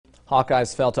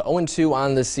Hawkeyes fell to 0-2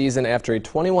 on this season after a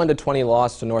 21-20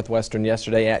 loss to Northwestern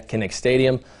yesterday at Kinnick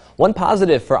Stadium. One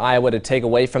positive for Iowa to take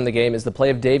away from the game is the play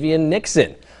of Daviyon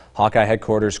Nixon. Hawkeye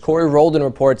headquarters Corey Roldan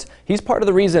reports he's part of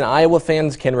the reason Iowa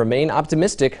fans can remain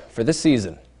optimistic for this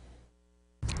season.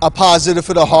 A positive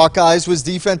for the Hawkeyes was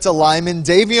defensive lineman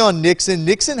Daviyon Nixon.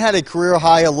 Nixon had a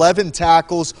career-high 11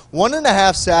 tackles,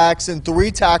 1.5 sacks, and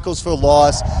 3 tackles for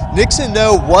loss. Nixon,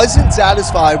 though, wasn't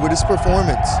satisfied with his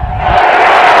performance.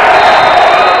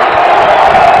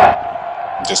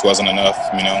 It just wasn't enough,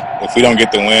 you know. If we don't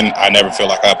get the win, I never feel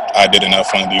like I did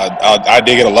enough on the defense. I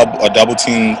did get a double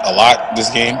team a lot this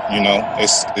game, you know.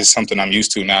 It's something I'm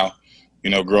used to now. You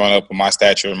know, growing up with my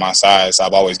stature and my size,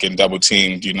 I've always getting double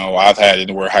teamed. You know, I've had it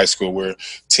where high school where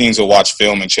teams will watch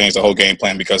film and change the whole game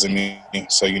plan because of me.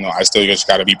 So, you know, I still just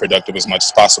got to be productive as much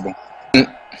as possible.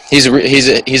 He's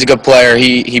a good player.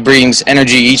 He brings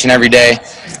energy each and every day,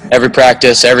 every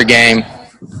practice, every game.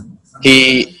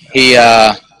 He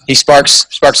sparks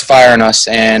a fire in us,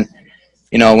 and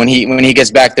you know, when he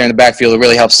gets back there in the backfield, it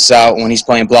really helps us out. When he's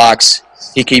playing blocks,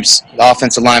 he keeps the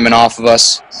offensive linemen off of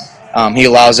us. He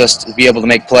allows us to be able to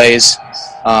make plays,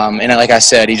 and like I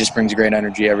said, he just brings great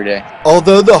energy every day.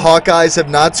 Although the Hawkeyes have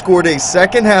not scored a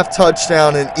second-half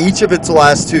touchdown in each of its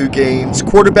last 2 games,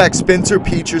 quarterback Spencer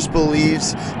Petras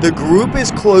believes the group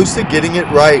is close to getting it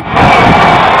right.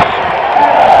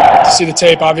 To see the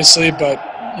tape, obviously,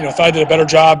 but you know, if I did a better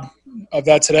job of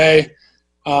that today,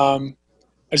 I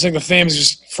just think the theme is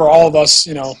just for all of us,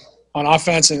 you know, on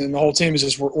offense and the whole team is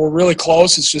just we're really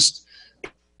close. It's just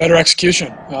better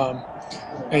execution,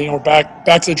 and you know, we're back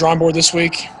to the drawing board this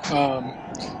week,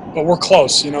 but we're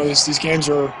close. You know, these games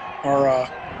are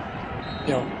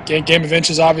you know, game of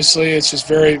inches. Obviously, it's just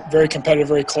very competitive,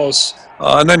 very close.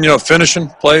 And then, you know, finishing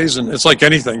plays, and it's like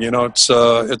anything, you know, it's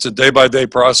a day-by-day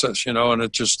process, you know, and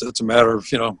it's a matter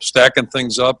of, you know, stacking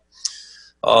things up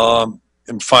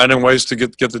and finding ways to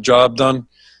get the job done.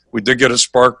 We did get a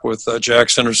spark with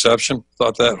Jack's interception.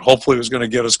 Thought that hopefully was going to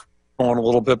get us going a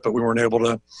little bit, but we weren't able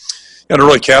to, you know,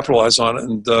 really capitalize on it.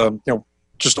 And, you know,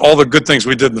 just all the good things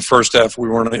we did in the first half, we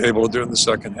weren't able to do in the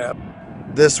second half.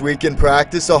 This week in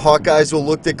practice, the Hawkeyes will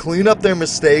look to clean up their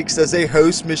mistakes as they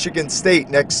host Michigan State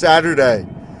next Saturday.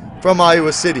 From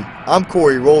Iowa City, I'm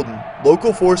Corey Roldan,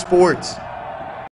 Local 4 Sports.